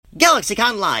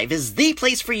GalaxyCon Live is the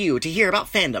place for you to hear about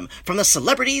fandom from the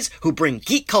celebrities who bring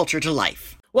geek culture to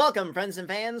life. Welcome, friends and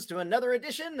fans, to another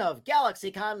edition of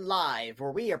GalaxyCon Live,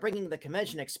 where we are bringing the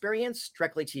convention experience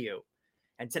directly to you.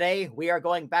 And today, we are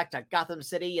going back to Gotham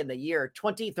City in the year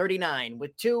 2039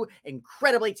 with two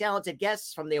incredibly talented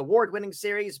guests from the award-winning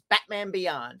series Batman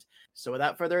Beyond. So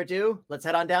without further ado, let's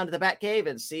head on down to the Batcave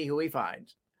and see who we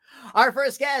find. Our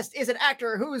first guest is an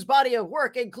actor whose body of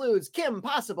work includes Kim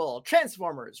Possible,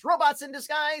 Transformers, Robots in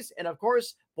Disguise, and of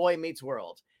course, Boy Meets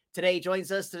World. Today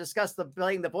joins us to discuss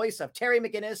playing the voice of Terry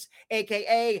McGinnis,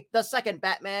 aka the second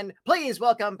Batman. Please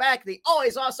welcome back the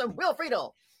always awesome Will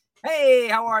Friedle. Hey,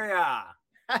 how are ya?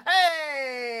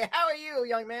 Hey, how are you,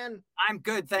 young man? I'm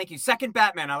good, thank you. Second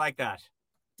Batman, I like that.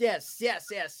 Yes.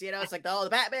 You know, it's like the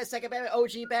Batman, second Batman,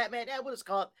 OG Batman. Yeah, we'll just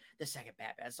call it the second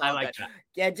Batman. I like that.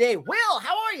 Yeah, Dave. Will,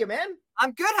 how are you, man?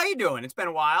 I'm good. How you doing? It's been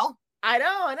a while. I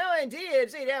know,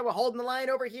 indeed. Yeah, we're holding the line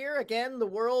over here. Again, the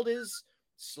world is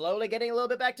slowly getting a little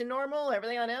bit back to normal.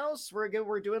 Everything else, we're good.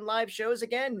 We're doing live shows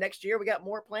again. Next year, we got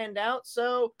more planned out.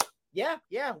 So, yeah,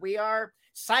 we are.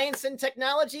 Science and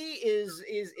technology is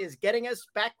getting us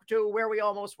back to where we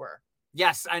almost were.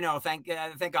 Yes, I know. Thank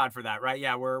God for that, right?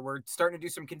 Yeah, we're starting to do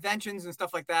some conventions and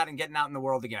stuff like that and getting out in the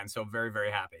world again. So very, very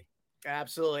happy.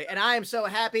 Absolutely. And I am so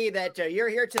happy that you're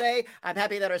here today. I'm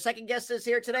happy that our second guest is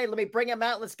here today. Let me bring him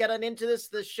out. Let's get on into this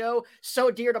show so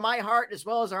dear to my heart as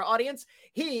well as our audience.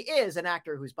 He is an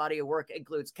actor whose body of work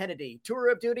includes Kennedy,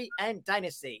 Tour of Duty, and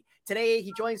Dynasty. Today,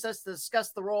 he joins us to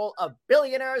discuss the role of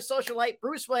billionaire socialite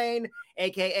Bruce Wayne,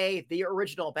 a.k.a. the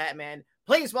original Batman.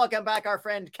 Please welcome back our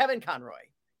friend Kevin Conroy.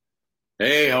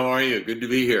 Hey, how are you? Good to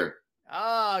be here.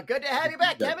 Oh, good to have you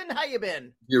back, Kevin. How you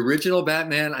been? The original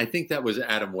Batman, I think that was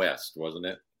Adam West, wasn't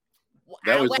it?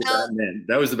 That was the Batman.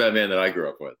 That was the Batman that I grew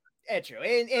up with. It's true.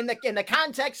 In the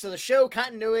context of the show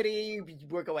continuity,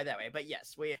 we're going that way. But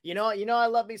yes, you know, I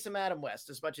love me some Adam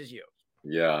West as much as you.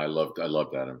 Yeah, I loved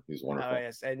Adam. He's wonderful. Oh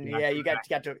yes, and yeah, you got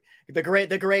to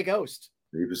the Gray Ghost.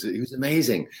 He was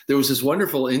amazing. There was this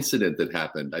wonderful incident that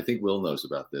happened. I think Will knows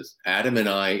about this. Adam and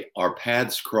I, our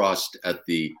paths crossed at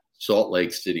the Salt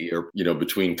Lake City, or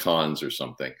between cons or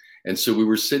something. And so we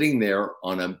were sitting there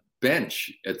on a bench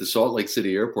at the Salt Lake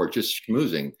City airport, just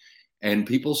schmoozing, and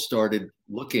people started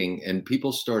looking, and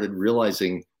people started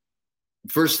realizing.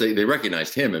 First, they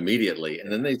recognized him immediately,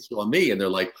 and then they saw me, and they're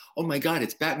like, "Oh my God,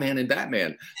 it's Batman and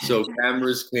Batman!" So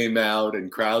cameras came out,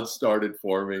 and crowds started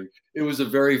forming. It was a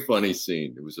very funny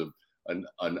scene. It was an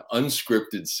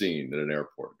unscripted scene at an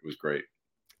airport. It was great.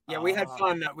 Yeah, we had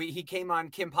fun. He came on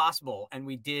Kim Possible, and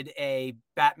we did a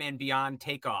Batman Beyond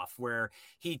takeoff where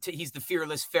he's the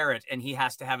Fearless Ferret, and he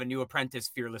has to have a new apprentice,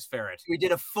 Fearless Ferret. We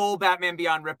did a full Batman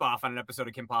Beyond ripoff on an episode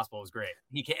of Kim Possible. It was great.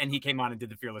 He came on and did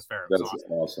the Fearless Ferret. That's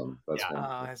awesome. That's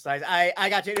nice. I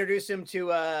got to introduce him to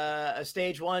a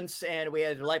stage once, and we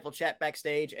had a delightful chat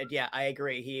backstage. And yeah, I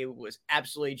agree. He was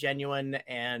absolutely genuine,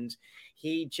 and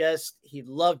he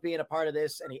loved being a part of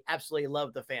this, and he absolutely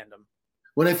loved the fandom.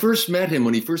 When I first met him,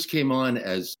 when he first came on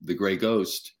as the Gray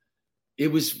Ghost,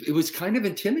 it was kind of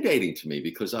intimidating to me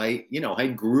because I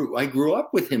grew up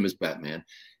with him as Batman,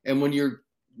 and when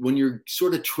you're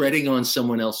sort of treading on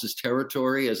someone else's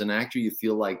territory as an actor, you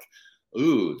feel like,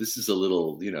 ooh, this is a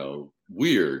little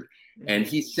weird. Mm-hmm. And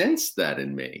he sensed that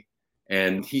in me,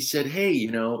 and he said, "Hey,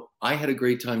 I had a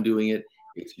great time doing it.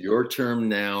 It's your turn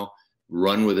now.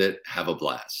 Run with it, have a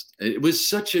blast." It was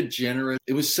such a generous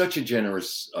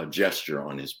gesture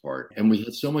on his part. And we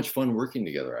had so much fun working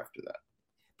together after that.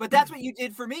 But that's what you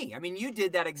did for me. I mean, you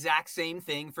did that exact same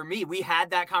thing for me. We had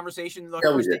that conversation the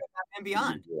first day of Batman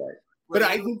Beyond. Right. But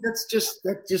I think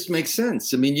that just makes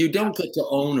sense. I mean, you don't get to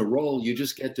own a role. You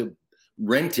just get to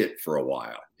rent it for a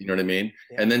while. You know what I mean?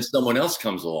 Yeah. And then someone else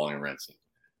comes along and rents it.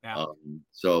 Yeah.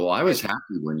 So I was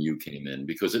happy when you came in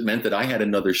because it meant that I had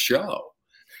another show.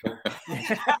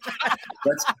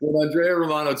 That's what Andrea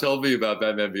Romano told me about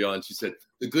Batman Beyond. She said,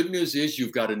 "The good news is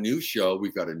you've got a new show.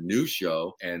 We've got a new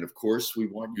show. And of course, we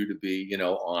want you to be,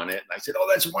 on it." And I said, "Oh,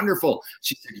 that's wonderful."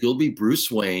 She said, "You'll be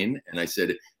Bruce Wayne." And I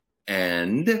said,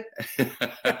 "And?"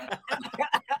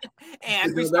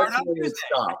 And we start on Tuesday.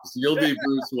 Stops. You'll be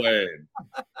Bruce Wayne.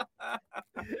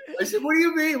 I said, "What do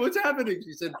you mean? What's happening?"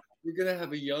 She said, "We're going to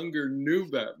have a younger, new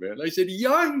Batman." I said,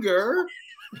 "Younger?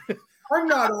 I'm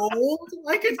not old.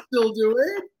 I can still do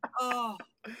it." Oh,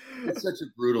 it's such a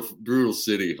brutal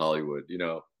city, Hollywood.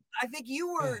 I think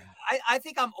you were. I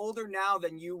think I'm older now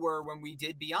than you were when we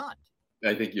did Beyond.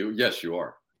 I think yes, you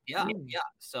are. Yeah.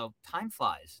 So time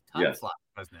flies. Time flies,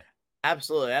 doesn't it?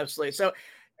 Absolutely. So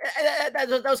that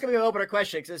was going to be an opener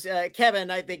question because Kevin,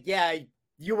 I think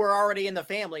you were already in the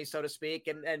family, so to speak.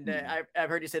 And I've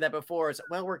heard you say that before. It's,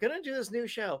 well, we're going to do this new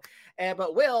show.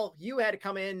 But Will, you had to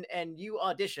come in and you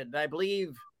auditioned. I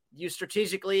believe you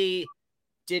strategically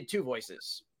did 2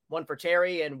 voices, one for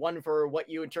Terry and one for what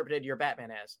you interpreted your Batman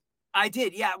as. I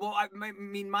did. Yeah. Well,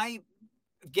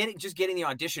 getting the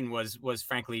audition was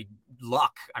frankly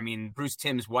luck. I mean, Bruce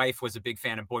Timm's wife was a big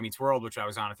fan of Boy Meets World, which I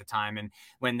was on at the time. And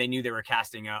when they knew they were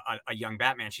casting a young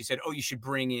Batman, she said, "Oh, you should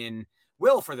bring in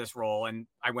Will for this role." And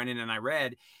I went in and I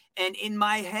read. And in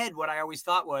my head, what I always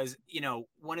thought was, you know,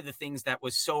 one of the things that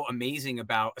was so amazing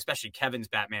about, especially Kevin's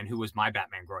Batman, who was my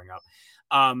Batman growing up,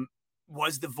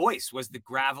 was the voice, was the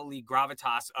gravelly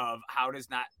gravitas of how does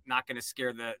not going to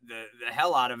scare the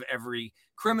hell out of every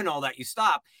criminal that you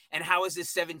stop. And how is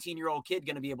this 17-year-old kid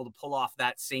going to be able to pull off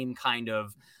that same kind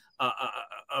of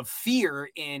fear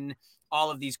in all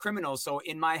of these criminals? So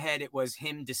in my head, it was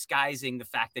him disguising the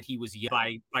fact that he was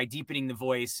young by deepening the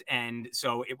voice. And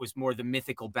so it was more the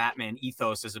mythical Batman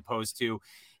ethos as opposed to,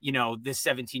 you know, this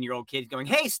 17-year-old kid going,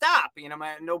 "Hey, stop." You know,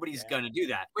 nobody's going to do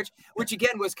that, which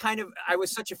again was kind of, I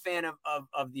was such a fan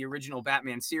of the original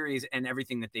Batman series and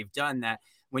everything that they've done, that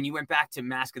when you went back to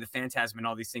Mask of the Phantasm and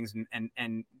all these things, and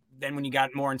then when you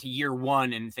got more into Year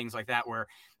One and things like that, where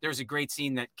there's a great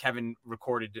scene that Kevin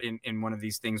recorded in one of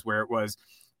these things where it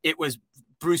was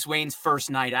Bruce Wayne's first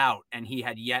night out and he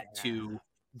had yet to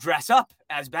dress up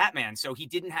as Batman. So he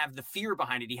didn't have the fear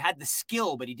behind it. He had the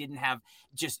skill, but he didn't have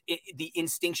just the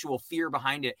instinctual fear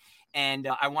behind it. And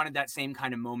I wanted that same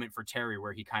kind of moment for Terry,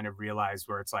 where he kind of realized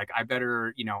where it's like, I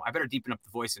better deepen up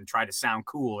the voice and try to sound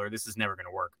cool, or this is never going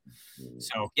to work.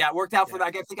 So yeah, it worked out for that.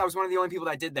 I think I was one of the only people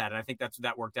that did that. And I think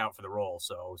that worked out for the role.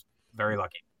 So I was very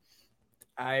lucky.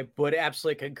 I would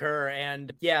absolutely concur.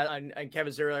 And yeah, on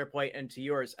Kevin's earlier point and to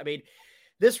yours, I mean,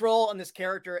 this role and this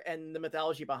character and the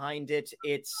mythology behind it,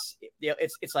 it's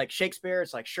like Shakespeare,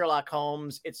 it's like Sherlock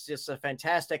Holmes. It's just a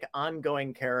fantastic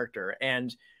ongoing character.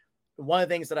 And one of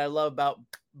the things that I love about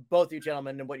both you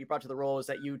gentlemen and what you brought to the role is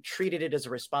that you treated it as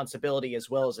a responsibility as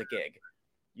well as a gig.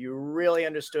 You really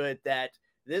understood that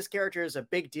this character is a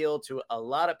big deal to a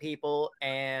lot of people,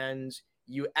 and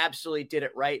you absolutely did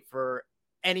it right for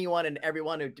anyone and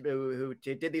everyone who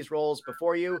did these roles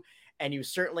before you. And you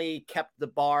certainly kept the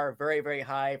bar very, very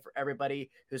high for everybody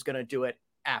who's going to do it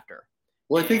after.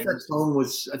 Well, I think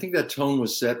that tone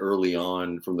was set early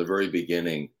on from the very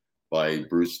beginning by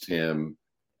Bruce Timm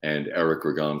and Eric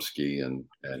Rogomsky and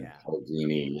Paul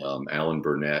Dini, Alan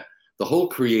Burnett, the whole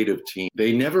creative team.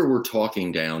 They never were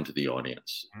talking down to the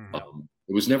audience.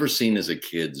 It was never seen as a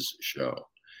kid's show.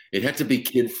 It had to be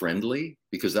kid friendly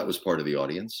because that was part of the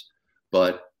audience,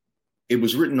 but it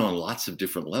was written on lots of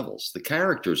different levels. The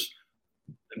characters,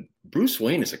 Bruce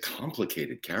Wayne is a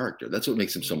complicated character. That's what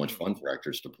makes him so much fun for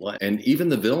actors to play. And even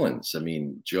the villains, I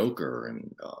mean, Joker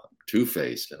and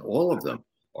Two-Face and all of them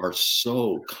are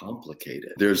so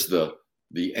complicated. There's the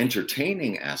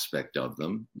entertaining aspect of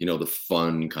them, you know, the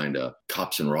fun kind of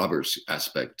cops and robbers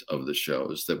aspect of the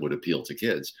shows that would appeal to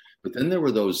kids. But then there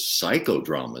were those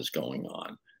psychodramas going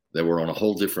on that were on a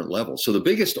whole different level. So the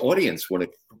biggest audience when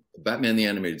Batman the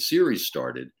Animated Series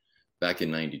started back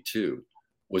in '92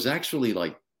 was actually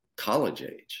like college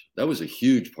age. That was a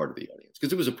huge part of the audience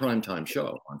because it was a primetime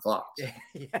show on Fox.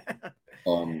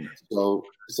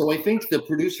 So I think the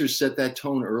producers set that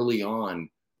tone early on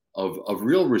of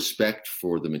real respect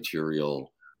for the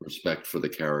material, respect for the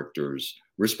characters,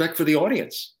 respect for the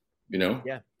audience, you know?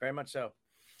 Yeah, very much so.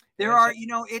 There are, you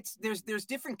know, there's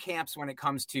different camps when it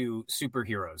comes to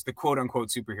superheroes, the quote unquote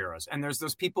superheroes. And there's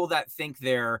those people that think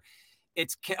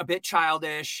it's a bit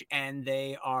childish and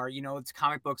they are, you know, it's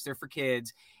comic books, they're for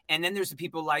kids. And then there's the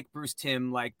people like Bruce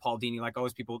Timm, like Paul Dini, like all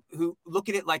those people who look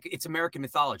at it like it's American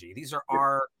mythology. These are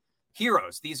our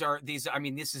heroes. I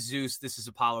mean, this is Zeus, this is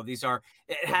Apollo. It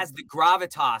has the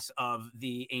gravitas of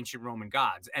the ancient Roman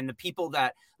gods. And the people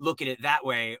that look at it that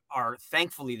way are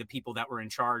thankfully the people that were in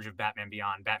charge of Batman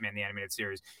Beyond, Batman the Animated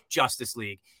Series, Justice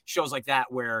League, shows like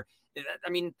that, where, I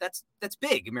mean, that's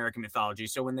big American mythology.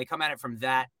 So when they come at it from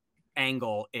that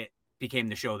angle, it became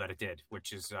the show that it did,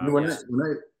 which is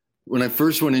when I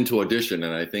first went into audition,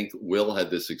 and I think Will had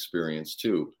this experience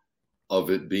too, of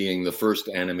it being the first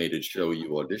animated show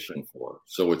you audition for.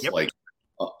 So it's like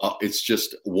it's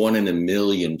just 1 in a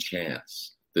million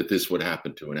chance that this would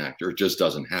happen to an actor. It just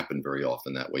doesn't happen very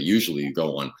often that way. Usually you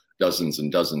go on dozens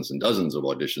and dozens and dozens of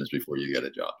auditions before you get a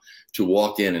job. To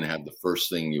walk in and have the first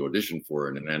thing you audition for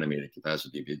in an animated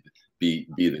capacity be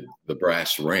the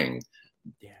brass ring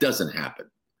doesn't happen.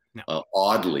 No.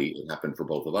 Oddly, it happened for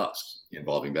both of us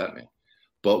involving Batman.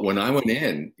 But when I went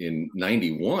in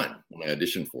 '91, when I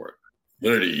auditioned for it,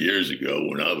 30 years ago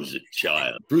when I was a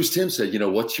child. Bruce Timm said,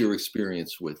 what's your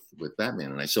experience with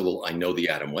Batman? And I said, well, I know the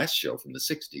Adam West show from the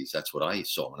 60s. That's what I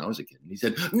saw when I was a kid. And he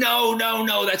said, no,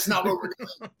 that's not what we're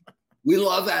doing. We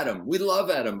love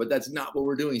Adam, but that's not what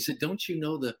we're doing. He said, don't you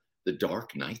know the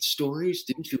Dark Knight stories?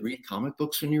 Didn't you read comic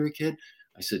books when you were a kid?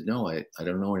 I said, no, I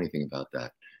don't know anything about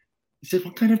that. He said,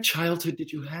 what kind of childhood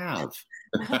did you have?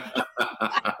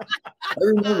 I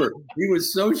remember he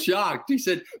was so shocked. He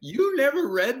said, you never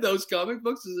read those comic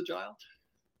books as a child?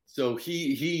 So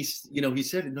he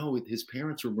said, no, his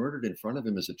parents were murdered in front of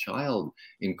him as a child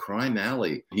in Crime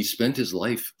Alley. He spent his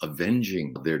life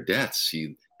avenging their deaths.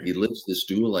 He lives this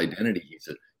dual identity.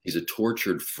 He's a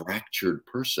tortured, fractured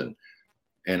person.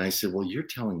 And I said, well, you're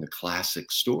telling the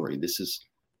classic story. This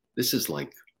is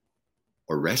like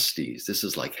Orestes. This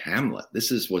is like Hamlet.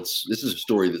 This is a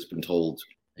story that's been told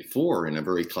before in a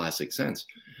very classic sense.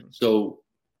 Mm-hmm. So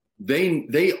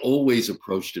they always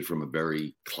approached it from a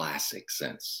very classic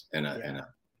sense and a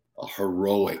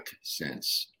heroic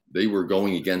sense. They were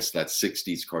going against that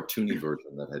 60s cartoony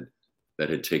version that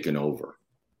had taken over.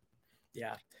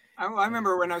 Yeah. I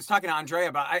remember when I was talking to Andrea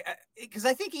about, because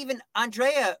I think even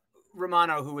Andrea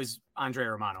Romano, who is Andrea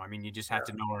Romano, I mean, you just have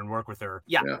to know her and work with her.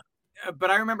 Yeah.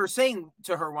 But I remember saying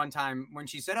to her one time when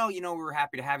she said, oh, we were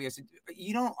happy to have you. I said,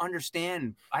 you don't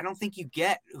understand. I don't think you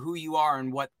get who you are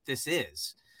and what this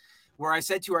is. Where I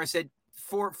said to her,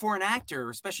 for an actor,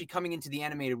 especially coming into the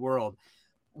animated world,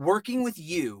 working with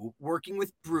you, working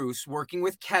with Bruce, working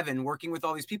with Kevin, working with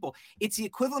all these people, it's the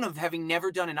equivalent of having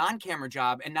never done an on-camera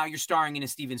job and now you're starring in a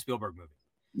Steven Spielberg movie.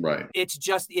 Right. It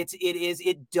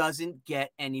doesn't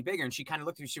get any bigger. And she kind of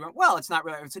looked at me, she went, well, it's not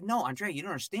really. I said, no, Andrea, you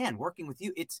don't understand. Working with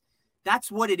you,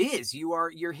 that's what it is.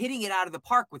 You're hitting it out of the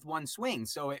park with one swing.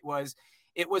 So it was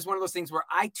one of those things where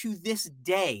I, to this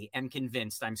day, am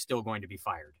convinced I'm still going to be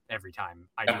fired every time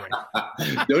I do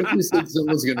it. Don't you think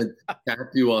someone's going to tap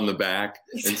you on the back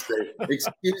and say,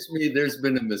 excuse me, there's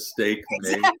been a mistake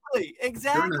made.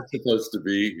 Exactly. You're not supposed to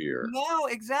be here. No,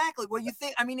 exactly. Well, you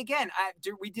think, I mean, again,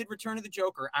 we did Return of the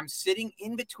Joker. I'm sitting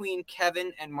in between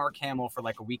Kevin and Mark Hamill for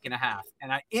like a week and a half.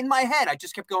 And in my head, I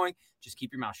just kept going, just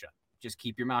keep your mouth shut. Just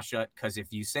keep your mouth shut, because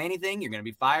if you say anything, you're going to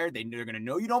be fired. They're going to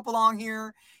know you don't belong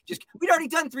here. We'd already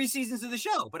done 3 seasons of the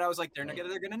show, but I was like, they're going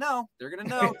to know. They're going to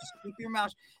know. Just keep your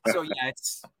mouth shut. So yeah,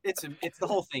 it's the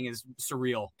whole thing is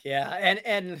surreal. Yeah,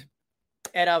 and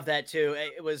of that too,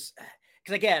 it was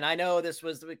because again, I know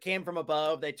it came from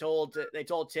above. They told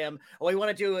Tim, oh, we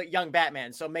want to do a young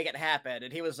Batman, so make it happen.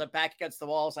 And he was back against the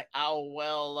wall. It's like, oh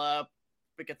well,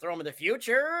 we could throw him in the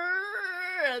future.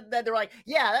 And then they're like,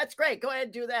 yeah, that's great. Go ahead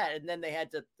and do that. And then they had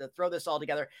to throw this all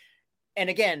together. And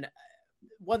again,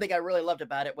 one thing I really loved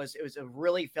about it was it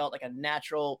really felt like a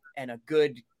natural and a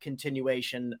good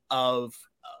continuation of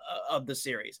the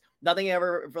series. Nothing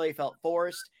ever really felt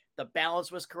forced. The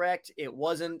balance was correct. It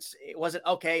wasn't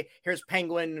okay, here's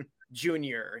Penguin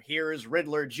Jr., here's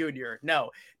Riddler Jr.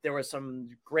 No, there were some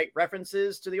great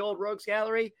references to the old Rogues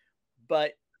Gallery,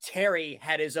 but Terry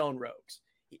had his own rogues.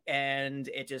 And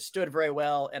it just stood very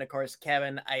well. And of course,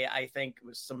 Kevin, I think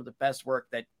was some of the best work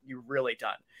that you really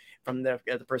done from the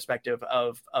perspective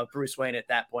of Bruce Wayne at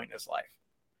that point in his life.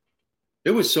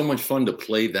 It was so much fun to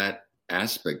play that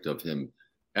aspect of him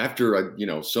after,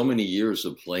 so many years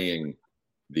of playing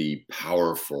the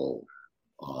powerful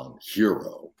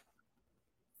hero,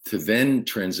 to then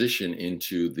transition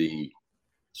into the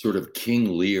sort of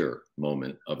King Lear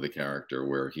moment of the character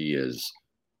where he is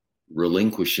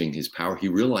relinquishing his power. He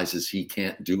realizes he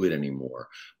can't do it anymore,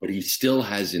 but he still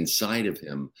has inside of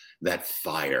him that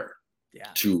fire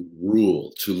to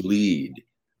rule, to lead,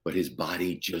 but his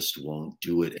body just won't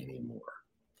do it anymore.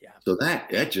 Yeah. So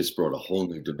that just brought a whole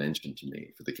new dimension to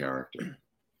me for the character.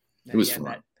 It was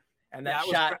fun. That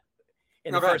shot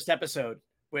in the first episode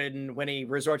when he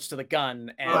resorts to the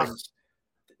gun, and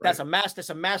that's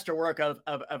a masterwork of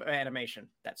animation,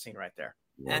 that scene right there.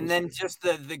 And then just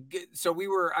so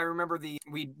I remember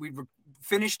we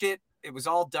finished it. It was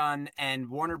all done. And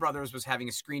Warner Brothers was having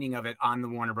a screening of it on the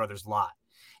Warner Brothers lot.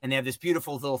 And they have this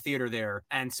beautiful little theater there.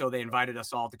 And so they invited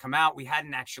us all to come out. We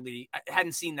hadn't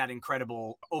seen that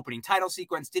incredible opening title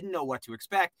sequence, didn't know what to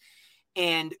expect.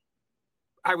 And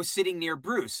I was sitting near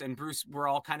Bruce, and Bruce, we're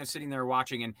all kind of sitting there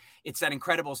watching, and it's that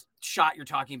incredible shot you're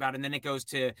talking about. And then it goes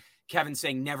to Kevin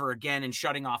saying never again and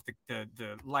shutting off the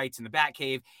lights in the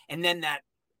Batcave. And then that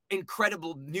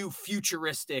incredible new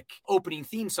futuristic opening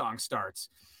theme song starts.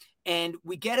 And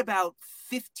we get about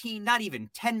 15, not even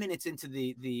 10 minutes into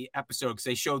the episode, because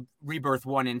they showed Rebirth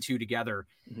 1 and 2 together.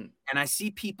 Mm-hmm. And I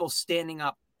see people standing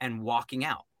up and walking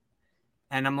out.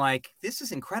 And I'm like, this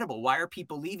is incredible. Why are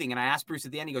people leaving? And I asked Bruce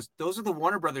at the end, he goes, those are the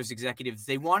Warner Brothers executives.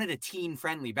 They wanted a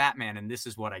teen-friendly Batman, and this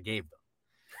is what I gave them.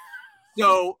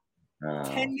 So 10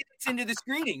 minutes into the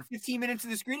screening, 15 minutes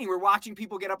into the screening, we're watching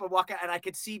people get up and walk out, and I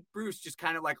could see Bruce just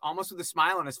kind of like almost with a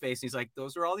smile on his face. And he's like,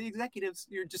 those are all the executives.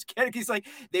 You're just kidding. He's like,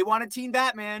 they want a teen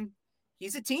Batman.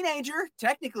 He's a teenager,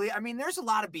 technically. I mean, there's a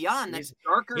lot of beyond that's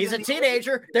darker. He's a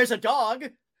teenager. There's a dog.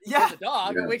 Yeah. There's a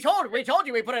dog. Yeah. We told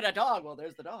you we put in a dog. Well,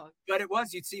 there's the dog. But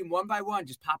you'd see them one by one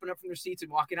just popping up from their seats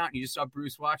and walking out, and you just saw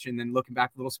Bruce watching and then looking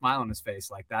back with a little smile on his face.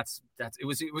 Like it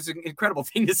was an incredible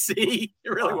thing to see. It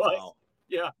really was.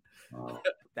 Yeah.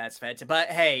 That's fantastic. But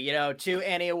hey, 2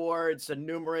 Annie Awards,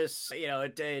 numerous,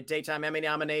 daytime Emmy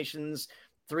nominations,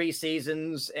 3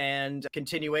 seasons, and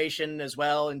continuation as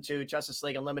well into Justice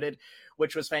League Unlimited,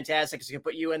 which was fantastic because you could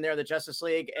put you in there, the Justice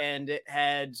League, and it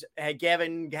had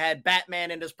Gavin had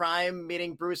Batman in his prime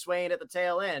meeting Bruce Wayne at the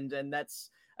tail end. And that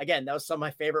was some of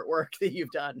my favorite work that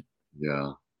you've done.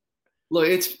 Yeah. Look,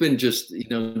 it's been just,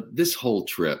 this whole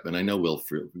trip, and I know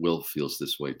Will feels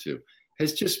this way too,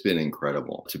 has just been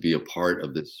incredible to be a part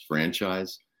of this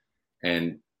franchise.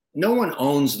 And no one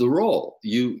owns the role.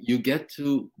 You get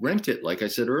to rent it, like I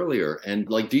said earlier. And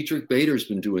like Dietrich Bader's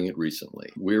been doing it recently.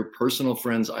 We're personal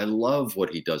friends. I love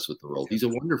what he does with the role. He's a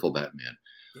wonderful Batman.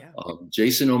 Yeah.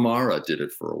 Jason O'Mara did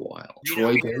it for a while.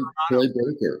 Troy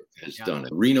Baker has done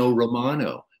it. Rino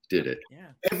Romano did it. Yeah.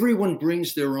 Everyone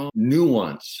brings their own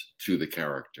nuance to the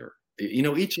character.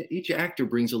 Each actor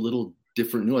brings a little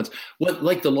different nuance.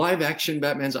 Like the live action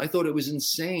Batmans, I thought it was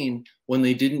insane when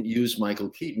they didn't use Michael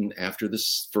Keaton after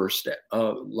this first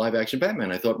live action Batman.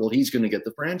 I thought, well, he's going to get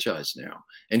the franchise now,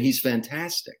 and he's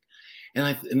fantastic.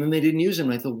 And then they didn't use him.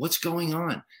 And I thought, what's going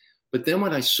on? But then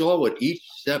when I saw what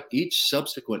each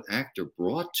subsequent actor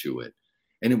brought to it,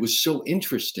 and it was so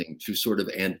interesting to sort of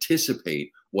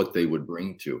anticipate what they would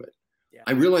bring to it. Yeah.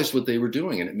 I realized what they were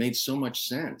doing, and it made so much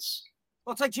sense.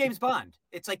 Well, it's like James Bond.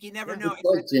 It's like you never know. It's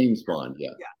like James Bond,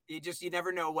 yeah. Yeah, you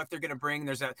never know what they're going to bring.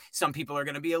 Some people are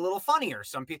going to be a little funnier.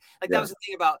 Some people that was the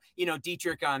thing about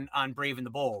Dietrich on Brave and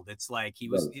the Bold. It's like he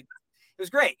was. Right. It was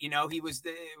great. He was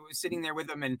sitting there with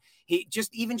him, and he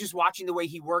just watching the way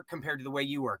he worked compared to the way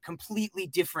you work, completely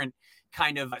different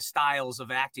kind of styles of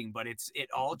acting, but it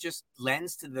all just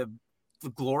lends to the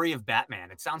glory of Batman.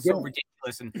 It sounds so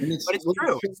ridiculous, but it's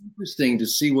true. It's interesting to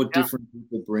see what different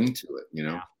people bring to it.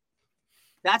 Yeah.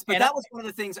 That was one of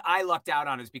the things I lucked out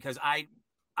on, is because I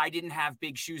didn't have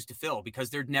big shoes to fill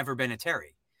because there'd never been a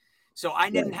Terry. So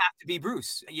I didn't have to be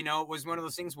Bruce. It was one of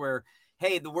those things where,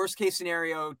 hey, the worst case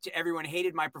scenario, everyone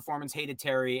hated my performance, hated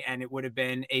Terry, and it would have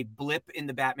been a blip in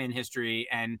the Batman history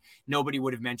and nobody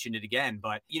would have mentioned it again.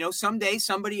 But, someday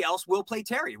somebody else will play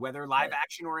Terry, whether live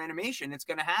action or animation. It's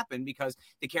going to happen because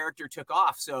the character took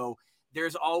off. So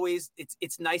there's always,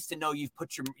 it's nice to know you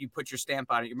put your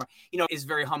stamp on it. Is a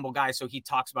very humble guy. So he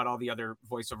talks about all the other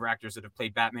voiceover actors that have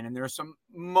played Batman. And there are some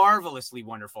marvelously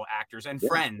wonderful actors and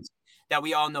friends that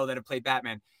we all know that have played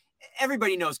Batman.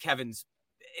 Everybody knows Kevin's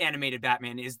animated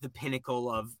Batman is the pinnacle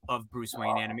of Bruce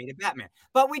Wayne animated Batman.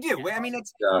 But we do. I mean,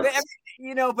 it's,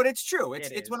 but it's true.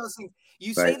 It's one of those things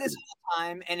you say this all the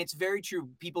time, and it's very true.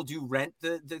 People do rent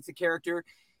the character.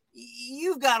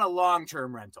 You've got a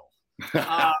long-term rental.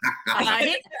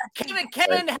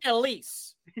 Kevin had a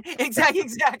lease.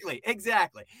 Exactly.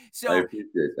 So I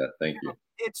appreciate that. Thank you.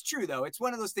 It's true, though. It's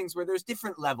one of those things where there's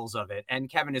different levels of it, and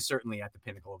Kevin is certainly at the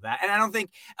pinnacle of that. And I don't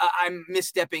think I'm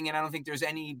misstepping, and I don't think there's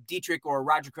any Dietrich or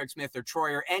Roger Craig Smith or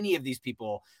Troy or any of these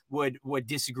people would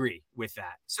disagree with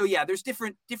that. So yeah, there's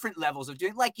different levels of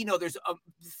doing. Like, there's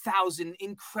 1,000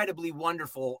 incredibly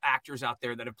wonderful actors out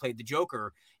there that have played the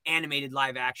Joker, animated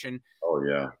live action. Oh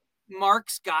yeah.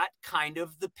 Mark's got kind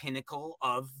of the pinnacle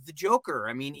of the Joker.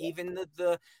 I mean, even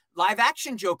the live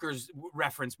action Jokers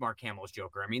reference Mark Hamill's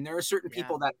Joker. I mean, there are certain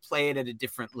people that play it at a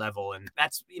different level. And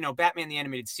that's, Batman the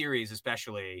Animated Series,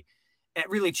 especially, it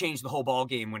really changed the whole ball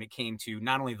game when it came to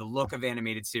not only the look of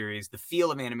animated series, the feel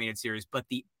of animated series, but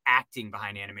the acting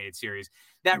behind animated series.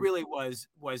 That really was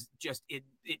just, it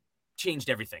changed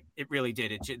everything. It really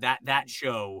did. That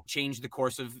show changed the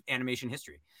course of animation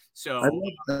history. So I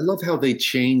love how they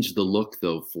changed the look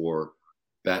though for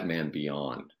Batman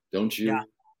Beyond, don't you? Yeah.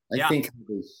 I think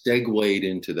they segued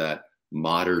into that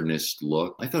modernist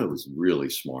look. I thought it was really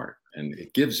smart, and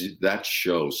it gives that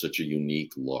show such a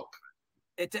unique look.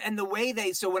 And the way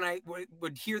when I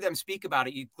would hear them speak about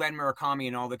it, Glenn Murakami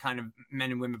and all the kind of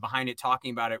men and women behind it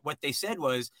talking about it, what they said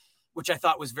was, which I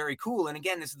thought was very cool. And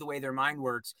again, this is the way their mind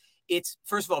works. It's,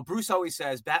 first of all, Bruce always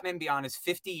says Batman Beyond is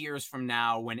 50 years from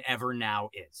now, whenever now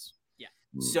is. Yeah.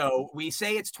 So we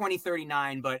say it's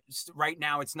 2039, but right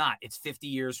now it's not. It's 50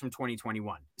 years from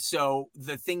 2021. So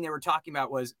the thing they were talking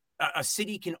about was a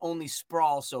city can only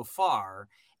sprawl so far.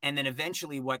 And then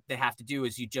eventually what they have to do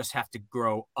is you just have to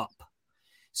grow up.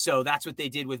 So that's what they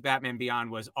did with Batman Beyond,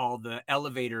 was all the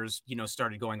elevators,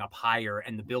 started going up higher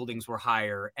and the buildings were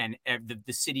higher and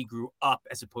the city grew up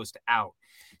as opposed to out.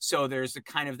 So there's a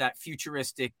kind of that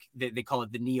futuristic, they call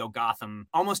it the Neo-Gotham,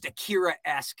 almost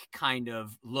Akira-esque kind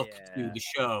of look to the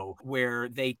show, where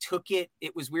they took it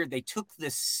was weird. They took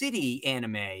the city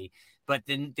anime, but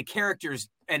then the characters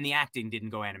and the acting didn't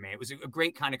go anime. It was a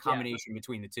great kind of combination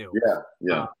between the two.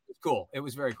 Yeah. It's cool. It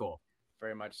was very cool.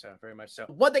 Very much so. Very much so.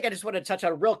 One thing I just wanted to touch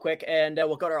on real quick, and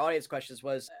we'll go to our audience questions,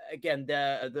 was, again,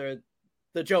 the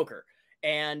Joker.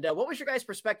 And what was your guys'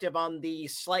 perspective on the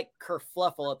slight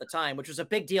kerfluffle at the time, which was a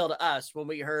big deal to us when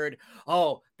we heard,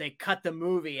 oh, they cut the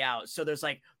movie out, so there's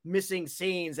like missing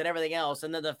scenes and everything else.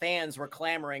 And then the fans were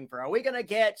clamoring for, are we going to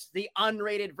get the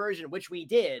unrated version, which we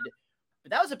did. But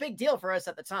that was a big deal for us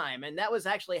at the time, and that was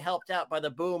actually helped out by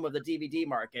the boom of the DVD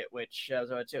market, which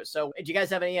was too. So, do you guys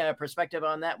have any perspective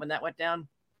on that when that went down?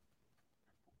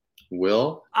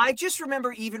 Will? I just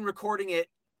remember even recording it,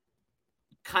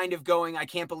 kind of going, I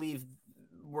can't believe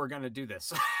we're going to do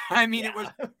this. I mean, It was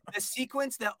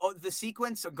the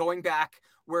sequence of going back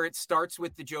where it starts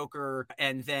with the Joker,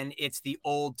 and then it's the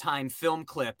old time film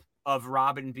clip of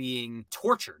Robin being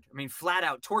tortured. I mean, flat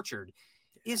out tortured.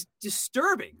 Is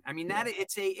disturbing. I mean, that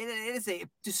it is a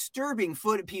disturbing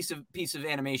piece of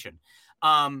animation.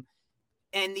 And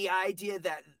the idea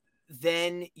that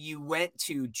then you went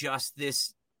to just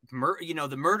this,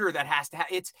 the murder that has to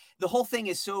happen. It's the whole thing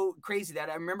is so crazy that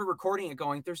I remember recording it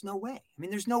going, there's no way. I mean,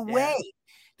 there's no way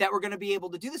that we're going to be able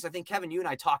to do this. I think, Kevin, you and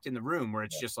I talked in the room where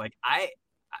it's just like, I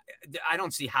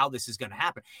don't see how this is going to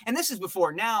happen. And this is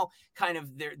before now kind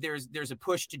of there's a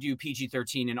push to do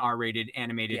PG-13 and R-rated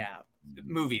animated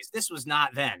movies. This was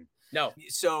not then. No.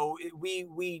 So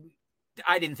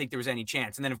I didn't think there was any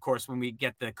chance. And then of course, when we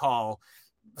get the call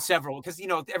because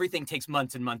everything takes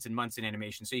months and months and months in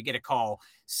animation. So you get a call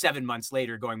 7 months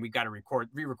later going, we've got to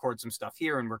re-record some stuff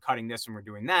here, and we're cutting this and we're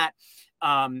doing that.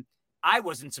 I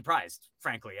wasn't surprised,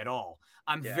 frankly, at all.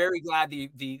 I'm very glad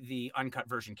the uncut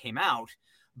version came out,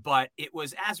 but it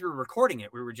was, as we were recording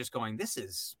it, we were just going, this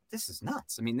is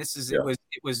nuts. I mean,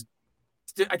 it was,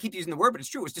 I keep using the word, but it's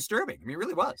true. It was disturbing. I mean, it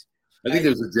really was. I think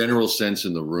there's a general sense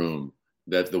in the room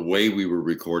that the way we were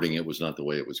recording it was not the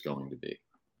way it was going to be,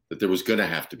 that there was going to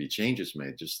have to be changes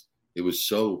made. Just, it was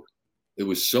so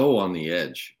on the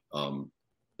edge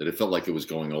that it felt like it was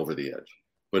going over the edge,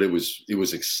 but it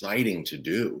was exciting to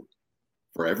do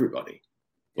for everybody.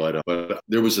 But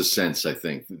there was a sense, I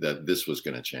think, that this was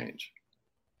going to change.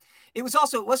 It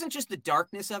wasn't just the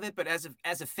darkness of it, but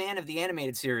as a fan of the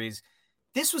animated series,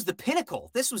 this was the pinnacle.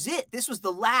 This was it. This was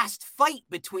the last fight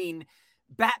between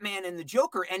Batman and the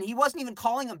Joker. And he wasn't even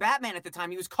calling him Batman at the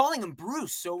time. He was calling him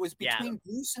Bruce. So it was between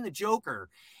Bruce and the Joker.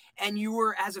 And you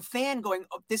were, as a fan, going,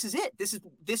 oh, this is it.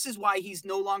 This is why he's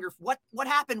no longer, what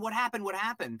happened? What happened? What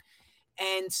happened?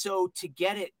 And so to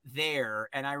get it there,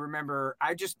 and I remember,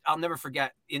 I'll never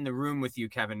forget in the room with you,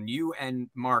 Kevin, you and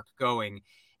Mark going,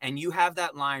 and you have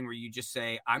that line where you just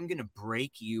say, I'm going to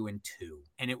break you in two.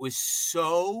 And it was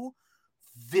so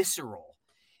visceral.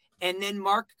 And then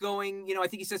Mark going, I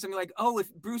think he said something like, oh,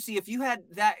 if you had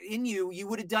that in you, you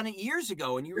would have done it years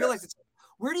ago. And you realize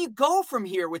where do you go from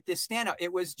here with this stand-up?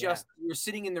 It was just, we were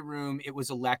sitting in the room. It was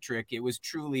electric. It was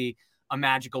truly a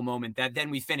magical moment that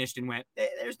then we finished and went,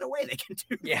 there's no way they can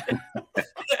do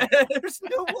that. There's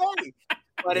no way.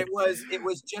 But it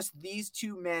was just these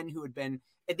two men who had been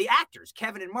the actors,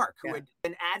 Kevin and Mark, who had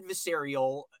been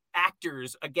adversarial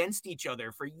actors against each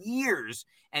other for years.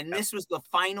 And this was the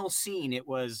final scene. It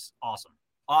was awesome.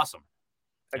 Awesome.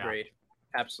 Agreed.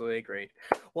 Absolutely agreed.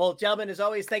 Well, gentlemen, as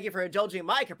always, thank you for indulging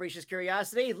my capricious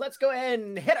curiosity. Let's go ahead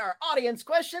and hit our audience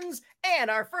questions. And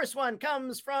our first one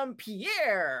comes from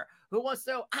Pierre, who wants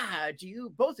to know, do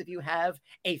you, both of you, have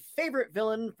a favorite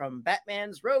villain from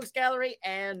Batman's Rogues Gallery?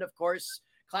 And of course,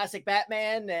 classic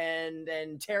Batman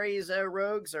and Terry's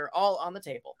Rogues are all on the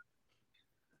table.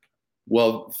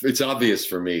 Well, it's obvious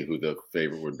for me who the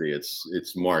favorite would be.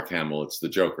 It's Mark Hamill. It's the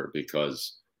Joker,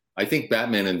 because I think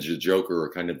Batman and the Joker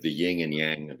are kind of the yin and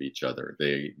yang of each other.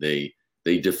 They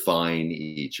define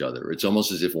each other. It's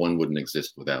almost as if one wouldn't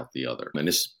exist without the other. And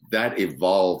that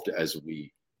evolved as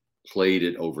we played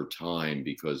it over time,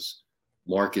 because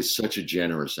Mark is such a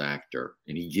generous actor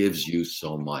and he gives you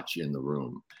so much in the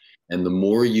room. And the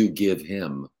more you give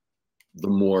him, the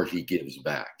more he gives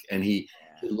back. And he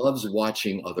loves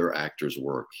watching other actors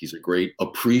work. He's a great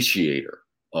appreciator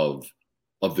of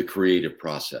of the creative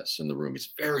process in the room.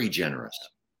 He's very generous.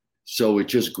 So it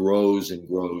just grows and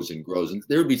grows and grows. And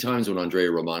there would be times when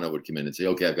Andrea Romano would come in and say,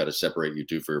 okay, I've got to separate you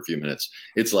two for a few minutes.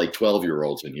 It's like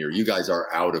 12-year-olds in here. You guys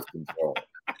are out of control.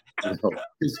 You know,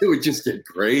 it would just get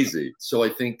crazy. So I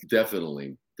think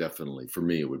definitely for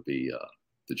me, it would be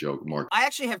the Joker. Mark. I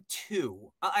actually have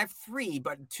two. I have three,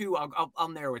 but two, I'll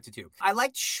narrow it to two. I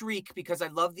liked Shriek because I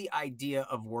love the idea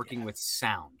of working with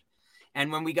sound. And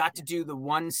when we got to do the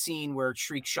one scene where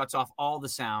Shriek shuts off all the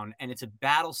sound, and it's a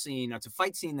battle scene, it's a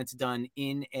fight scene that's done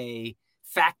in a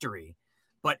factory,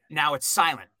 but now it's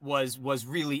silent, was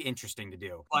really interesting to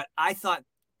do. But I thought,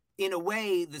 in a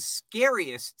way, the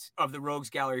scariest of the Rogues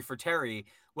Gallery for Terry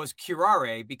was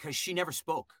Curare, because she never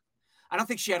spoke. I don't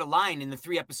think she had a line in the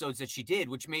 3 episodes that she did,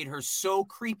 which made her so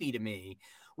creepy to me,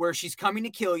 where she's coming to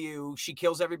kill you, she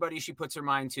kills everybody she puts her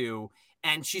mind to,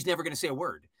 and she's never going to say a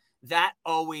word. That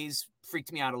always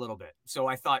freaked me out a little bit. So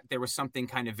I thought there was something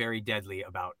kind of very deadly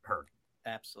about her.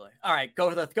 Absolutely. All right, go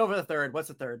for the third. What's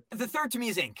the third? The third to me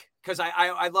is Ink, because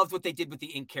I loved what they did with the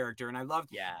Ink character, and I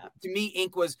loved. To me,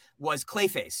 Ink was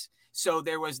Clayface. So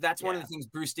that's one of the things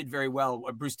Bruce did very well.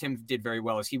 Bruce Timm did very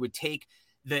well, is he would take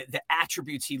the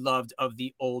attributes he loved of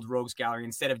the old Rogues Gallery.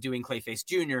 Instead of doing Clayface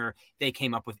Jr., they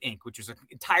came up with Ink, which was an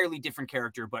entirely different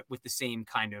character, but with the same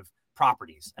kind of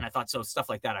properties. And I thought stuff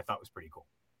like that I thought was pretty cool.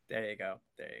 There you go.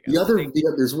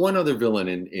 There's one other villain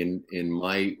in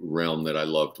my realm that I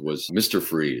loved was Mr.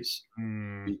 Freeze,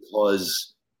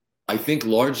 because I think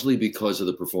largely because of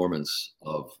the performance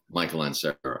of Michael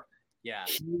Ansara. Yeah,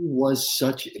 he was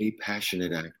such a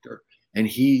passionate actor, and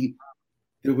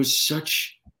there was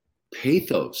such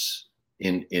pathos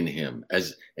in him.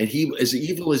 And he, as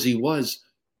evil as he was,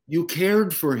 you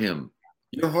cared for him.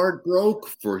 Your heart broke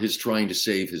for his trying to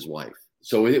save his wife.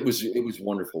 So it was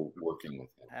wonderful working with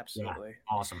him. Absolutely.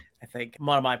 Yeah, awesome. I think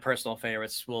one of my personal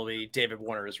favorites will be David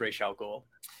Warner's Ra's al Ghul.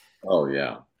 Oh,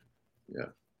 yeah.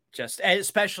 Just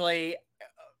especially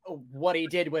what he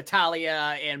did with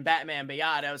Talia in Batman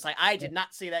Beyond. I was like, I did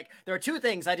not see that. There are two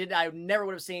things I never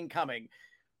would have seen coming.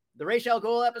 The Ra's al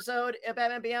Ghul episode of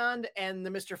Batman Beyond and the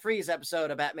Mr. Freeze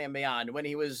episode of Batman Beyond, when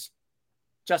he was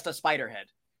just a spider head.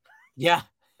 Yeah.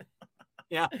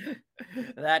 Yeah.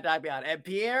 That died beyond. And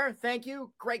Pierre, thank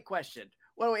you. Great question.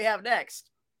 What do we have next?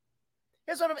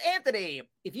 Here's one of Anthony.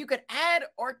 If you could add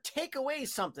or take away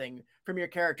something from your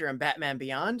character in Batman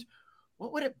Beyond,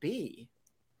 what would it be?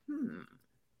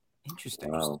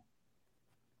 Interesting.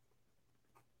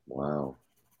 Wow.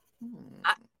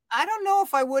 I don't know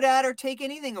if I would add or take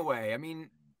anything away. I mean,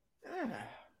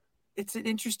 it's an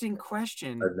interesting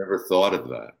question. I've never thought of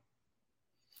that.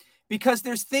 Because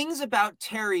there's things about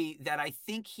Terry that I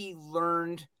think he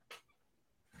learned.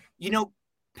 You know,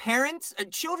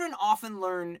 children often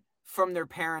learn from their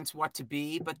parents what to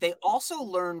be, but they also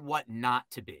learn what not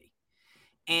to be.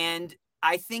 And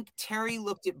I think Terry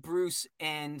looked at Bruce,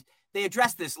 and they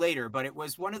addressed this later, but it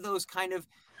was one of those kind of,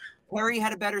 Terry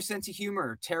had a better sense of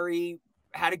humor. Terry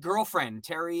had a girlfriend.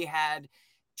 Terry had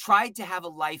tried to have a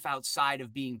life outside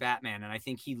of being Batman. And I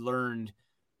think he learned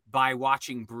by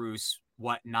watching Bruce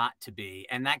what not to be.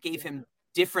 And that gave him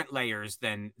different layers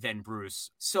than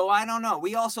Bruce. So I don't know.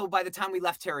 We also, by the time we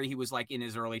left Terry, he was like in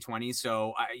his early 20s.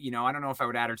 So I don't know if I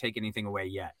would add or take anything away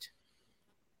yet.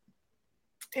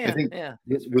 I think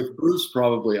with Bruce,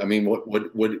 probably, I mean,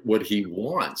 what he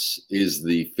wants is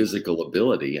the physical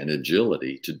ability and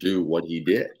agility to do what he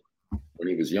did when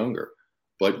he was younger.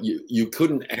 But you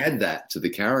couldn't add that to the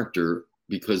character,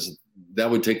 because that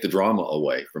would take the drama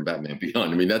away from Batman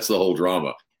Beyond. I mean, that's the whole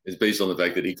drama, is based on the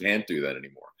fact that he can't do that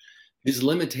anymore. His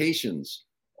limitations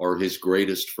are his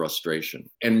greatest frustration.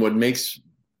 And what makes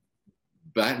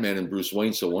Batman and Bruce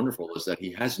Wayne so wonderful is that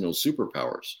he has no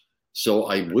superpowers. So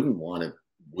I wouldn't want to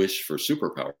wish for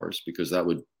superpowers, because that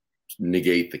would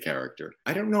negate the character.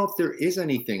 I don't know if there is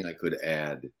anything I could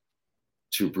add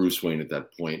to Bruce Wayne at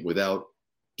that point without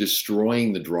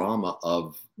destroying the drama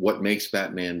of what makes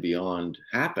Batman Beyond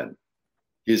happen.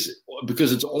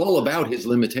 Because it's all about his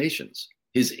limitations,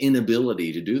 his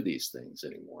inability to do these things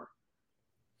anymore.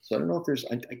 So I don't know if there's,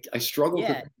 I struggle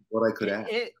with what I could add.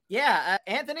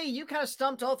 Anthony, you kind of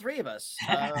stumped all three of us.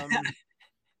 I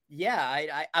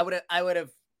would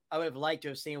have liked to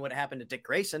have seen what happened to Dick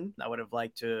Grayson. I would have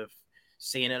liked to have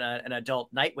seen an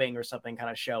adult Nightwing or something kind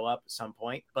of show up at some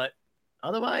point, but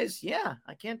otherwise,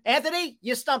 I can't. Anthony,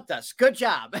 you stumped us. Good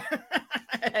job.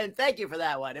 And thank you for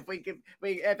that one. If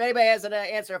anybody has an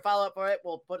answer or follow up for it,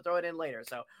 we'll throw it in later.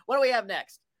 So what do we have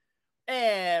next?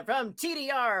 And from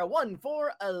TDR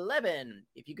 1411,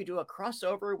 if you could do a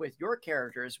crossover with your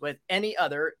characters with any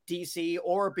other DC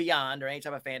or Beyond or any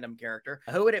type of fandom character,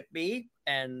 who would it be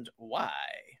and why?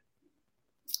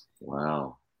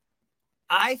 Wow.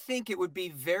 I think it would be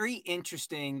very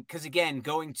interesting because, again,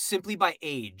 going simply by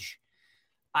age,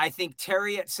 I think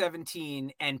Terry at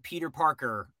 17 and Peter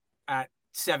Parker at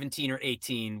 17 or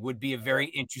 18 would be a very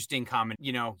interesting combo.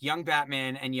 You know, young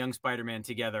Batman and young Spider-Man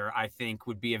together, I think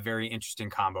would be a very interesting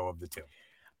combo of the two.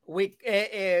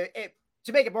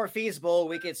 To make it more feasible,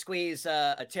 we could squeeze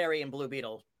a Terry and Blue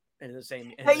Beetle into the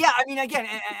same. Yeah, I mean, again,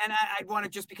 and I'd want to,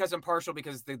 just because I'm partial,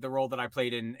 because the role that I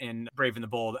played in Brave and the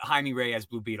Bold, Jaime Reyes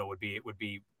Blue Beetle would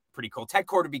be pretty cool. Ted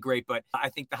Kord would be great, but I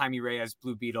think the Jaime Reyes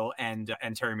Blue Beetle and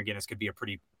Terry McGinnis could be a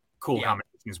pretty cool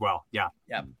combination as well. Yeah.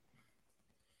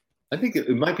 I think it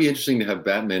might be interesting to have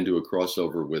Batman do a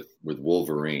crossover with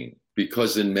Wolverine,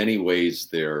 because in many ways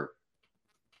they're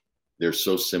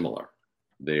so similar.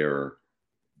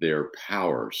 Their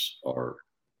powers are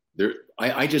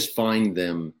I just find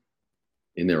them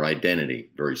in their identity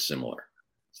very similar.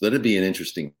 So that'd be an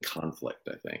interesting conflict,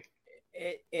 I think.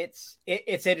 It's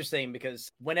interesting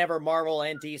because whenever Marvel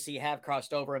and DC have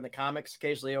crossed over in the comics,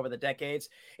 occasionally over the decades,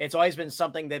 it's always been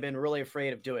something they've been really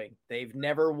afraid of doing. They've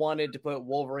never wanted to put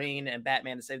Wolverine and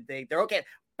Batman to say they're okay.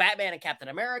 Batman and Captain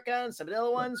America and some of the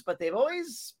other ones, but they've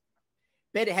always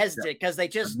been hesitant because they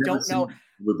just don't know.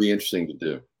 It would be interesting to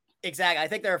do. Exactly. I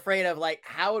think they're afraid of, like,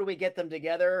 how would we get them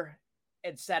together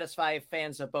and satisfy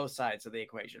fans of both sides of the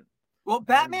equation? Well,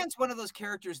 Batman's one of those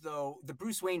characters, though, the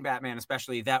Bruce Wayne Batman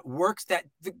especially, that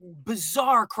the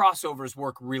bizarre crossovers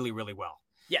work really, really well.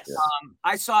 Yes.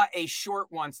 I saw a short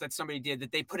once that somebody did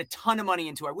that they put a ton of money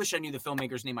into. I wish I knew the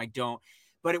filmmaker's name. I don't.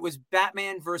 But it was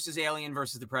Batman versus Alien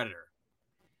versus the Predator.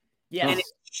 Yes. And it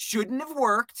shouldn't have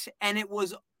worked, and it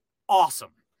was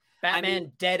awesome.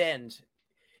 Batman Dead End.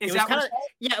 It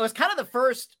was kind of the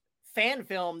first fan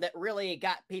film that really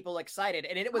got people excited,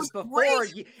 and it was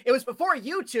before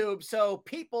YouTube, so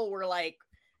people were like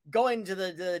going to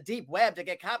the deep web to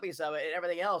get copies of it and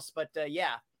everything else. But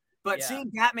seeing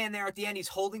Batman there at the end, he's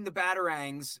holding the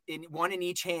batarangs one in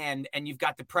each hand, and you've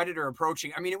got the Predator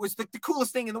approaching. I mean, it was the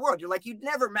coolest thing in the world. You're like, you'd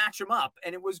never match them up,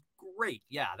 and it was great.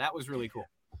 Yeah, that was really cool.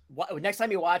 Next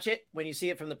time you watch it, when you see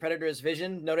it from the Predator's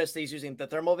vision, notice that he's using the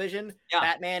thermal vision. Yeah.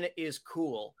 Batman is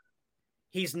cool.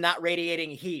 He's not radiating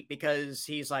heat because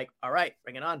he's like, all right,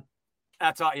 bring it on.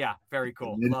 That's all. Yeah. Very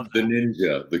cool.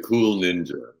 The cool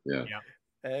ninja. Yeah.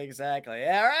 Exactly.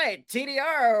 All right.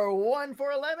 TDR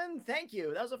 1411. Thank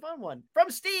you. That was a fun one. From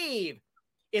Steve.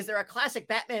 Is there a classic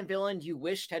Batman villain you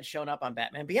wished had shown up on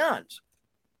Batman Beyond?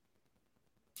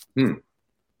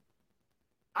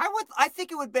 I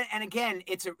think it would be, and again,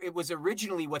 it was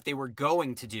originally what they were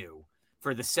going to do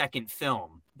for the second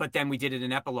film, but then we did it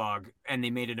in epilogue and they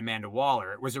made it Amanda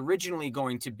Waller. It was originally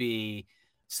going to be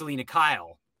Selina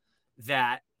Kyle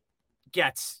that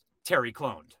gets Terry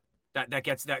cloned,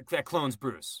 that clones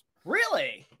Bruce.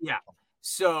 Really? Yeah.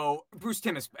 So Bruce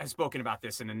Timm has spoken about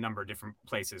this in a number of different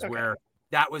places where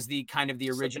that was the kind of the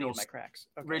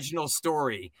original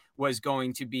story was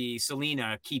going to be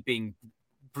Selina keeping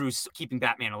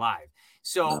Batman alive.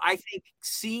 So I think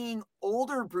seeing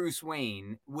older Bruce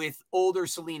Wayne with older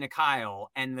Selina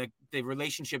Kyle and the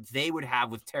relationship they would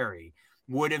have with Terry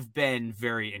would have been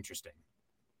very interesting.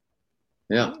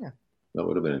 Yeah. That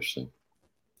would have been interesting.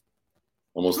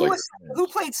 Who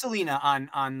played Selina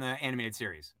on the animated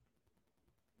series?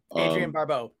 Adrienne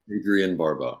Barbeau. Adrienne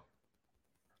Barbeau.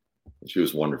 She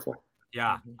was wonderful.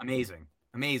 Yeah, amazing.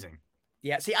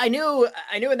 Yeah, see, I knew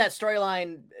in that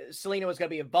storyline Selina was going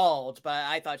to be involved, but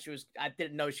I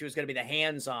didn't know she was going to be the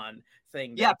hands-on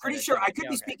thing. Yeah, pretty sure. I could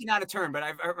be speaking out of turn, but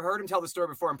I've heard him tell the story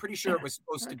before. I'm pretty sure it was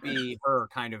supposed to be her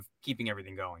kind of keeping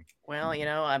everything going. Well,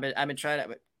 I've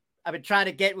been trying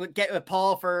to get with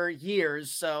Paul for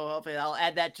years, so hopefully I'll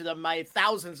add that to my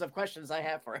thousands of questions I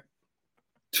have for him.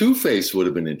 Two-Face would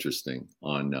have been interesting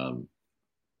on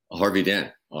Harvey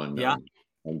Dent on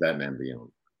Batman Beyond.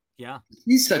 Yeah,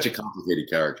 he's such a complicated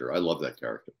character. I love that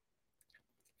character.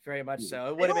 Very much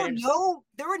so.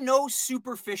 There were no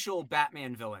superficial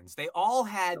Batman villains. They all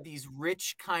had these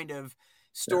rich kind of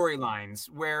storylines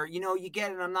where, you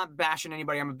get, and I'm not bashing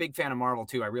anybody. I'm a big fan of Marvel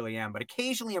too. I really am. But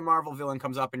occasionally a Marvel villain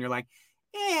comes up and you're like,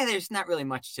 there's not really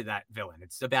much to that villain.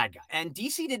 It's a bad guy. And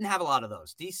DC didn't have a lot of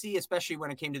those. DC, especially when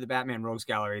it came to the Batman Rogues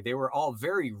Gallery, they were all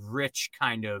very rich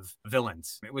kind of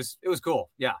villains. It was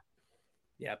cool. Yeah.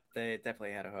 Yep, they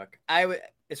definitely had a hook.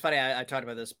 It's funny, I talked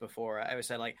about this before. I was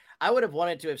saying, like, I would have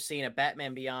wanted to have seen a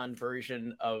Batman Beyond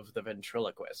version of the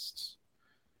ventriloquist.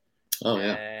 Oh,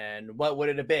 yeah. And what would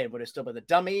it have been? Would it still been the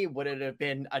dummy? Would it have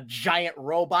been a giant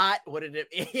robot? Would it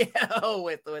have,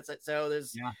 with it? So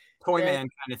there's Toy Man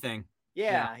kind of thing.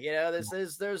 Yeah, you know,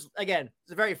 there's again,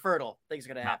 it's a very fertile thing's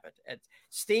going to happen. And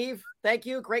Steve, thank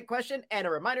you. Great question. And a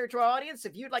reminder to our audience,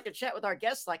 if you'd like to chat with our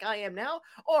guests like I am now,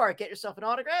 or get yourself an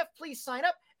autograph, please sign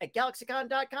up at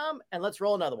galaxycon.com and let's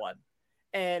roll another one.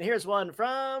 And here's one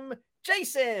from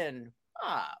Jason.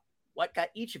 What got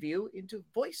each of you into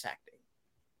voice acting?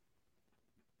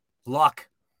 Luck.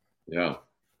 Yeah.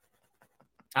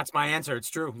 That's my answer. It's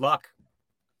true. Luck.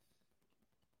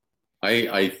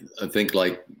 I think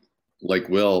like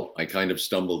Will, I kind of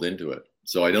stumbled into it.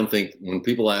 So I don't think when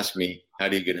people ask me, how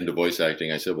do you get into voice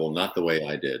acting? I said, well, not the way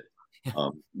I did.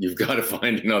 You've got to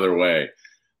find another way,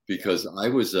 because I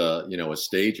was a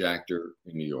stage actor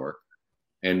in New York.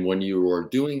 And when you are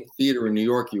doing theater in New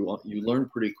York, you learn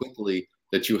pretty quickly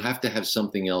that you have to have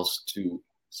something else to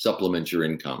supplement your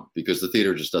income, because the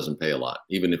theater just doesn't pay a lot,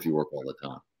 even if you work all the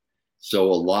time.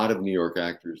 So a lot of New York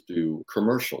actors do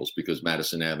commercials because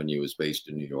Madison Avenue is based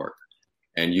in New York.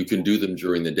 And you can do them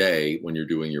during the day when you're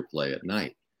doing your play at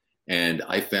night. And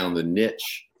I found the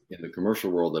niche in the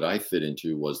commercial world that I fit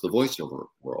into was the voiceover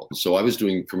world. So I was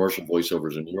doing commercial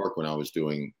voiceovers in New York when I was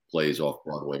doing plays off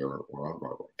Broadway or on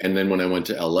Broadway. And then when I went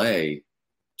to LA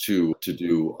to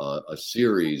do a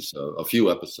series, a few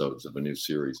episodes of a new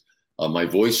series, my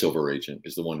voiceover agent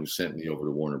is the one who sent me over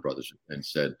to Warner Brothers and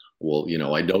said, well,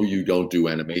 I know you don't do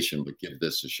animation, but give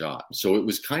this a shot. So it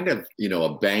was kind of,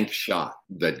 a bank shot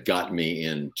that got me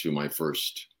into my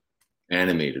first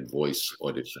animated voice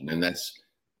audition. And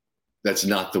that's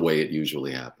not the way it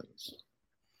usually happens.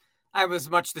 I was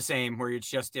much the same, where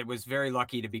it was very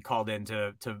lucky to be called in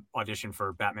to audition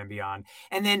for Batman Beyond.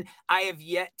 And then I have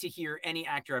yet to hear any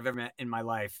actor I've ever met in my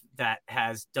life that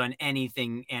has done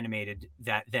anything animated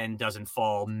that then doesn't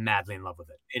fall madly in love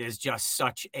with it. It is just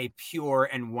such a pure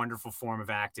and wonderful form of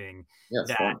acting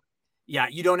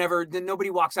you don't ever, nobody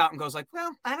walks out and goes like,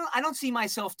 well, I don't see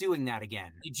myself doing that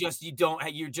again. You just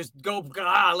go,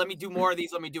 let me do more of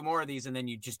these. And then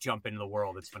you just jump into the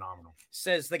world. It's phenomenal.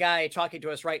 Says the guy talking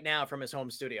to us right now from his home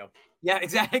studio. Yeah,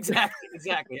 exactly.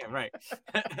 Yeah, right.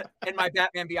 In my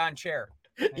Batman Beyond chair.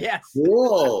 Yes.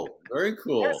 Whoa, very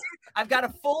cool. Yes, I've got a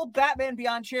full Batman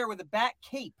Beyond chair with a bat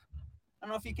cape. I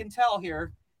don't know if you can tell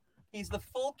here. He's the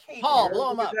full cape. Paul,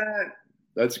 blow him up.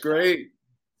 That's great.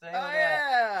 Oh,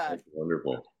 yeah. That's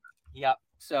wonderful. Yep.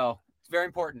 So it's very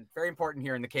important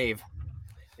here in the cave.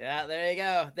 Yeah, there you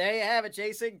go. There you have it,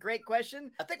 Jason. Great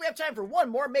question. I think we have time for one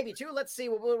more, maybe two. Let's see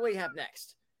what we have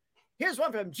next. Here's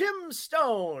one from Jim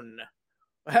Stone.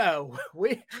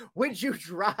 Would you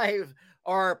drive,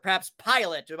 or perhaps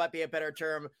pilot, it might be a better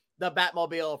term, the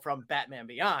Batmobile from Batman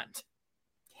Beyond?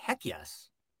 Heck yes.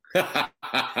 Of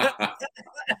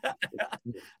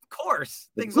course.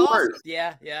 Things awesome.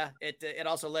 Yeah. It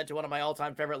also led to one of my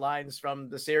all-time favorite lines from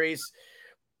the series.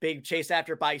 Big chase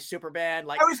after by Superman.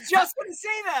 Like, I was just going to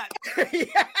say that.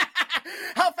 Yeah.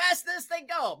 How fast does this thing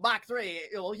go? Mach 3.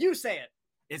 Well, you say it.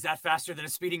 Is that faster than a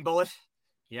speeding bullet?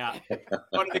 Yeah.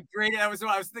 One of the greatest. I was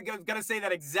going to say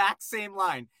that exact same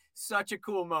line. Such a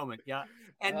cool moment. Yeah.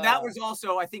 And that was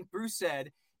also, I think Bruce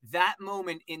said, that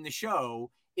moment in the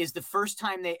show is the first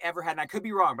time they ever had, and I could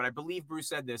be wrong, but I believe Bruce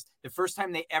said this, the first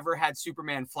time they ever had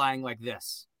Superman flying like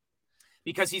this.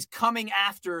 Because he's coming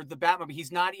after the Batmobile.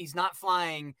 He's not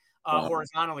flying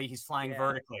horizontally, he's flying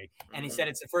vertically. And he said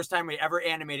it's the first time we ever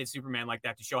animated Superman like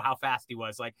that to show how fast he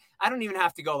was. Like, I don't even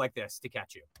have to go like this to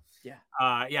catch you. Yeah.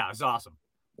 Yeah, it was awesome.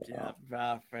 Yeah,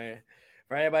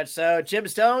 very much so. Jim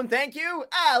Stone, thank you.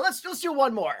 Let's do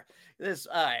one more. All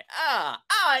right.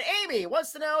 Amy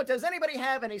wants to know, does anybody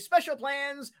have any special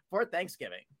plans for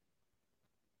Thanksgiving?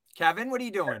 Kevin, what are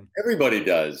you doing? Everybody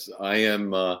does.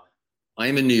 I'm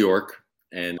in New York,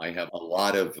 and I have a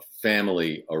lot of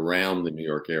family around the New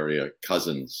York area,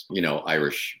 cousins,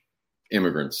 Irish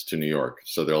immigrants to New York.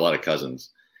 So there are a lot of cousins,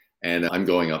 and I'm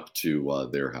going up to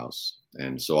their house.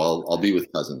 And so I'll be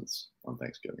with cousins on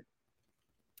Thanksgiving.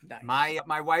 Nice.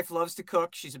 My wife loves to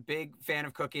cook. She's a big fan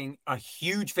of cooking, a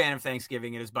huge fan of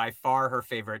Thanksgiving. It is by far her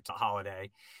favorite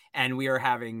holiday. And we are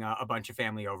having a bunch of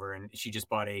family over, and she just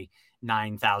bought a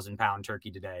 9,000-pound turkey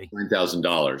today.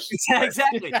 $9,000.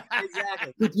 Exactly.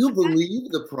 Could you believe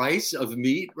the price of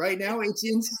meat right now? It's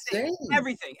insane.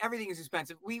 Everything is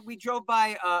expensive. We drove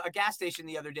by a gas station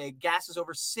the other day. Gas is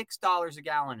over $6 a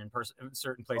gallon in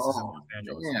certain places in Los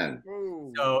Angeles. Man.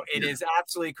 So it is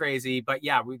absolutely crazy. But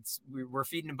yeah, we're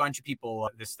feeding a bunch of people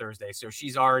this Thursday. So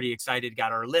she's already excited,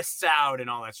 got our lists out and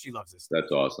all that. She loves this.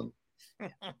 That's awesome.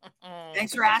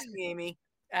 Thanks for asking, Amy.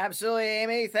 Absolutely,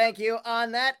 Amy. Thank you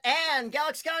on that. And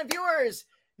GalaxyCon viewers,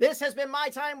 This has been my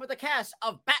time with the cast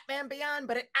of Batman Beyond,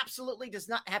 but it absolutely does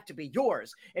not have to be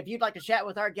yours. If you'd like to chat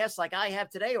with our guests like I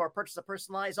have today or purchase a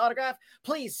personalized autograph,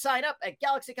 please sign up at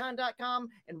GalaxyCon.com.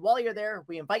 And while you're there,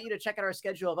 we invite you to check out our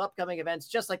schedule of upcoming events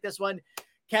just like this one.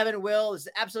 Kevin, Will, it's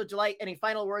an absolute delight. Any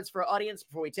final words for our audience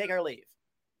before we take our leave?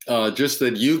 Just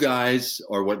that you guys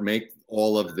are what make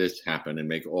all of this happen and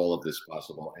make all of this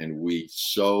possible. And we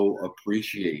so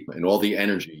appreciate and all the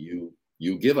energy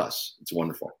you give us. It's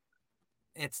wonderful.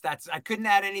 I couldn't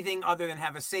add anything other than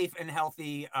have a safe and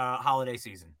healthy holiday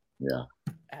season. Yeah,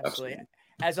 absolutely.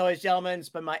 As always, gentlemen, it's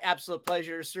been my absolute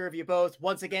pleasure to serve you both.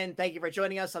 Once again, thank you for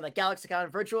joining us on the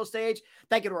GalaxyCon virtual stage.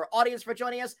 Thank you to our audience for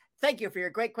joining us. Thank you for your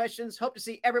great questions. Hope to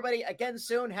see everybody again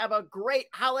soon. Have a great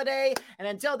holiday. And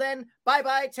until then,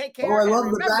 bye-bye. Take care. Oh, I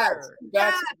love the bats.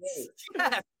 Yes.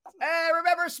 And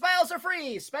remember, smiles are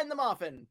free. Spend them often.